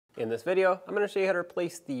In this video, I'm going to show you how to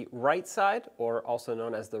replace the right side, or also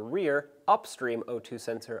known as the rear, upstream O2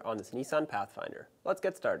 sensor on this Nissan Pathfinder. Let's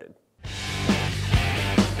get started.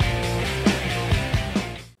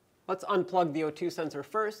 Let's unplug the O2 sensor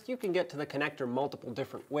first. You can get to the connector multiple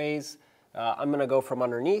different ways. I'm going to go from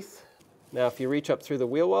underneath. Now if you reach up through the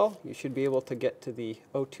wheel well, you should be able to get to the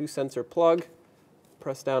O2 sensor plug.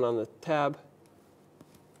 Press down on the tab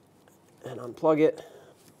and unplug it.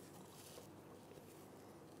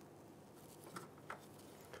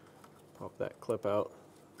 Pop that clip out.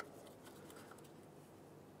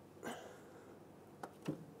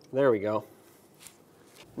 There we go.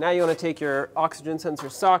 Now you want to take your oxygen sensor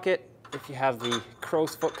socket. If you have the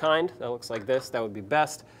crow's foot kind, that looks like this, that would be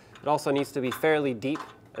best. It also needs to be fairly deep.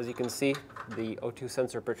 As you can see, the O2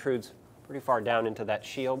 sensor protrudes pretty far down into that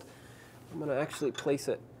shield. I'm going to actually place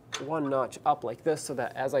it one notch up like this so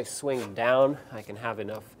that as I swing down, I can have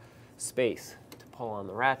enough space to pull on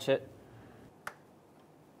the ratchet.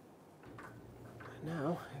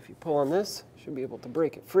 Now, if you pull on this, you should be able to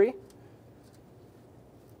break it free.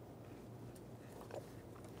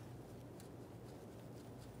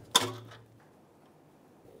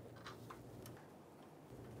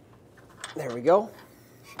 There we go.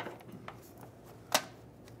 I'm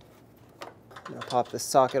going to pop this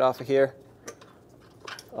socket off of here,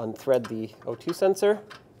 unthread the O2 sensor,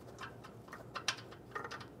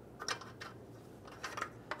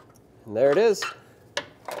 and there it is.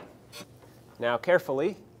 Now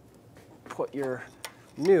carefully put your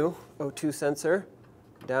new O2 sensor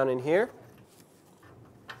down in here.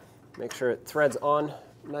 Make sure it threads on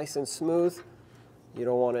nice and smooth. You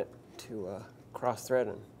don't want it to cross thread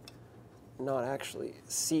and not actually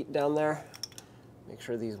seat down there. Make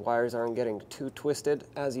sure these wires aren't getting too twisted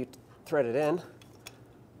as you thread it in.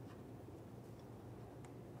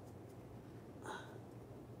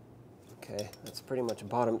 Okay, that's pretty much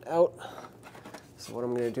bottomed out. So what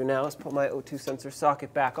I'm going to do now is put my O2 sensor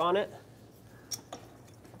socket back on it.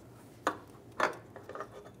 Of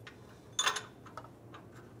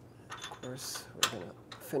course, we're going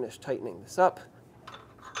to finish tightening this up.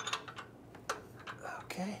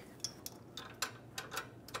 Okay.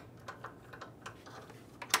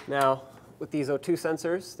 Now, with these O2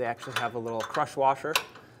 sensors, they actually have a little crush washer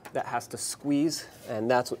that has to squeeze,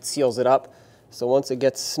 and that's what seals it up. So once it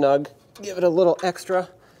gets snug, give it a little extra.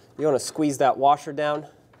 You want to squeeze that washer down.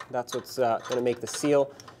 That's what's going to make the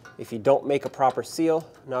seal. If you don't make a proper seal,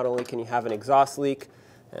 not only can you have an exhaust leak,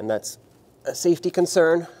 and that's a safety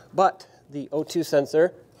concern, but the O2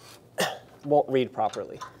 sensor won't read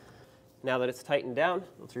properly. Now that it's tightened down,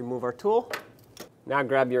 let's remove our tool. Now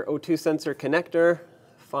grab your O2 sensor connector,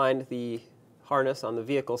 find the harness on the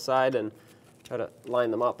vehicle side and try to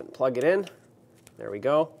line them up and plug it in. There we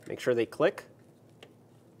go. Make sure they click.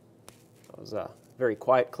 That was a very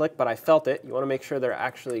quiet click, but I felt it. You want to make sure they're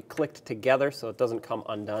actually clicked together so it doesn't come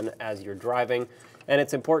undone as you're driving. And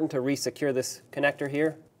it's important to re-secure this connector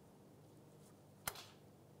here.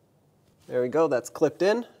 There we go. That's clipped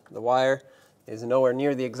in. The wire is nowhere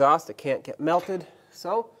near the exhaust. It can't get melted.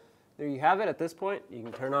 So there you have it. At this point, you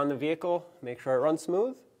can turn on the vehicle, make sure it runs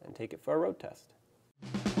smooth, and take it for a road test.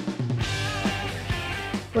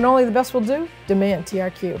 When only the best will do, demand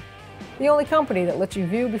TRQ. The only company that lets you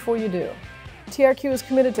view before you do. TRQ is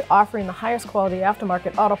committed to offering the highest quality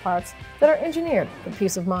aftermarket auto parts that are engineered for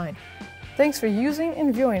peace of mind. Thanks for using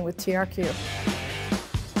and viewing with TRQ.